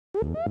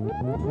Yeah, it's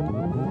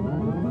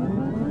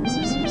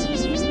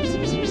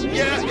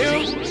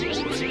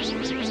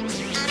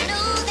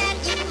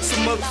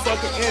a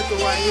motherfucking anthem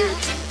right here,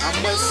 I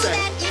must say.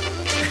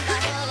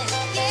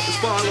 It's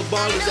for all the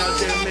ballers out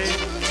there, man.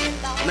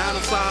 9 to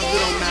 5, it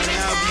don't matter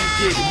however you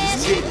get it,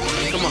 just get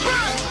it. Come on.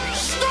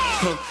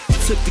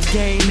 Took the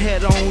game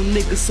head on,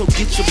 nigga, so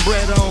get your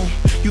bread on.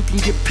 You can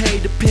get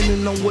paid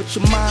depending on what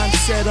your mind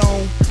set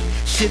on.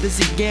 Shit is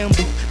a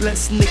gamble,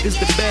 less niggas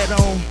to bet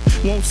on.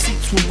 Won't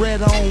seats with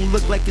red on,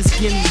 look like it's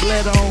getting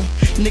bled on.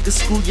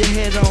 Niggas screw your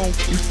head on,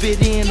 you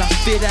fit in, I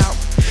fit out.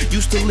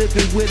 Used to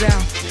living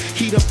without,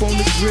 heat up on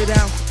the grid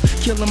out.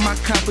 Killing my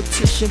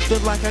competition, feel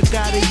like I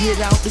gotta hit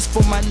out. This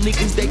for my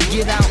niggas that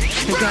get out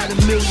and got a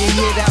million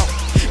hit out.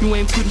 You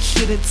ain't putting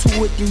shit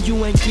into it, then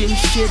you ain't getting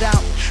shit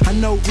out. I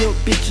know real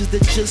bitches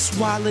that just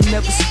swallow,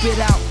 never spit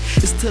out.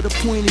 It's to the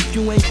point if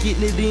you ain't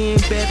getting it in,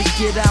 better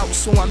get out.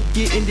 So I'm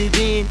getting it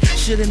in,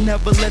 shoulda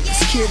never let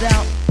this kid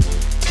out.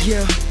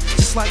 Yeah,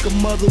 just like a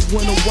mother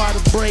when the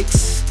water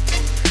breaks.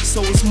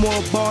 So it's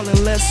more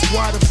ballin', less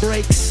water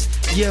breaks.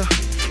 Yeah,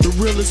 the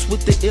realest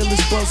with the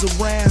illest buzz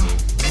around.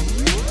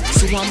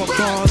 So I'ma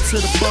ball to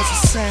the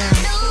buzzer sound.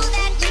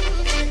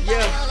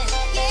 Yeah.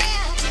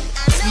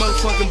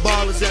 Motherfucking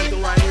ballers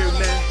anthem right here,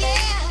 man.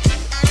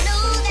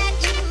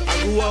 I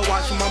grew up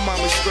watching my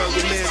mama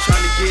struggle, man,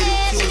 trying to get it.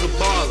 She was a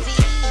baller.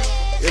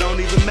 It don't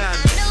even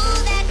matter.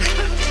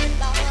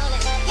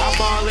 I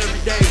ball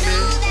every day,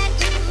 man.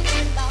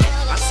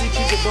 I see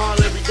people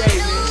ball every day,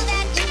 man.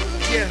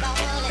 Yeah.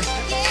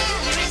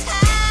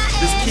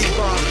 Just keep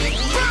balling.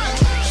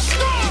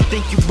 You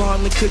think you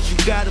ballin' cause you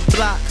got a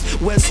block.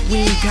 West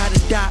Wing got a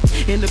dot.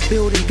 In the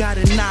building got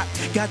a knock.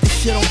 Got the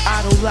shit on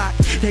auto lock.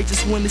 They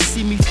just wanna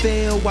see me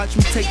fail, watch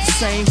me take the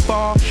same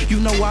fall. You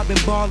know I've been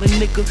ballin',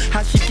 nigga,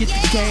 how she get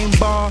the game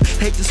ball.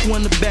 They just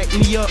wanna back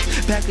me up,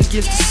 back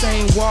against the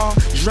same wall.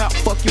 Drop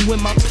fucking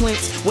with my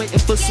plinks, waiting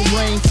for some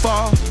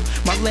rainfall.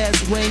 My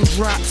last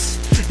raindrops,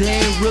 they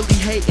ain't really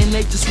hating,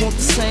 they just want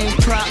the same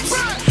props.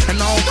 And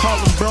I don't call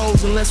them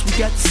bros unless we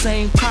got the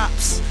same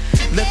pops.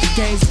 Let the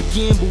games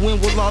begin, but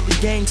when will all the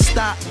games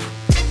stop?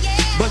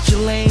 But you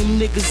lame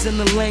niggas in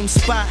the lame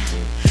spot.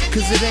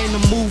 Cause it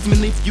ain't a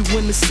movement if you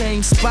in the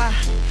same spot.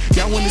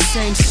 Y'all in the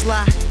same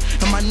slot.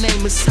 And my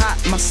name is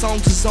hot, my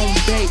songs is on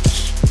bake.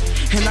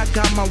 And I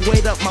got my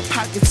weight up, my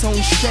pockets on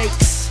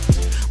shakes.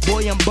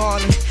 Boy, I'm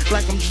ballin'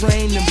 like I'm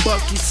draining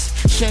buckets.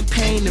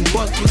 Champagne and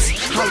buckets,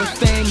 Hall of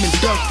Fame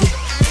inducted.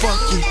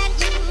 Fuck it.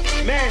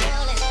 Man,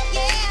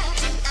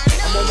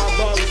 I'm on my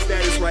ballin'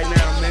 status right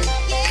now, man.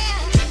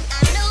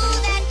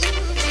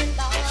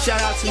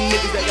 Shout out to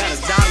niggas that got $1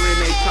 in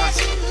their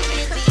pocket.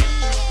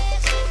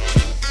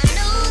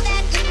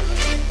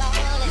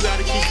 You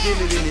gotta keep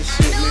getting it in this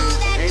shit,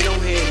 man. Ain't no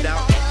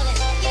handout.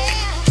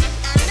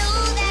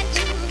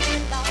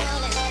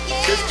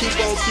 Just keep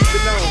on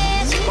keeping on.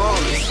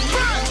 Ballers.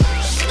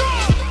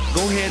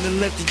 Go ahead and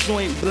let the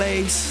joint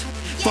blaze.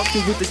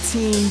 Fucking with the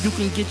team, you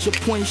can get your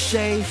point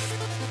shaved.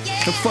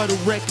 And for the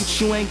record,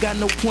 you ain't got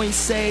no points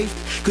saved.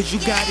 Cause you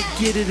gotta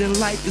get it in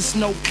life, there's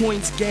no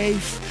points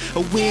gave.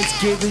 A win's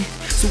given.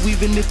 So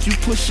even if you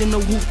pushin' the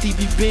hoopty,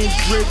 be binge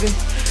driven.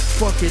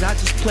 Fuck it, I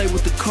just play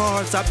with the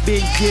cards I've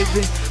been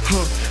given.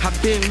 I've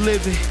been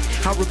living,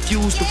 I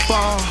refuse to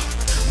fall.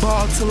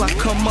 Ball till I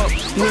come up,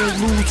 win,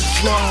 lose,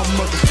 draw,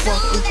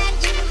 motherfucker.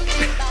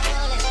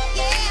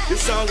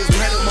 This song is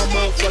right up my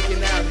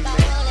motherfucking alley, man.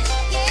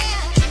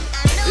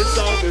 This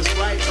song is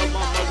right up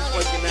my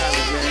motherfucking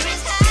alley, man.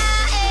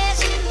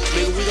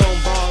 Nigga, we gon'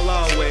 ball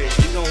always,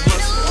 we gon'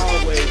 hustle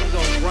always.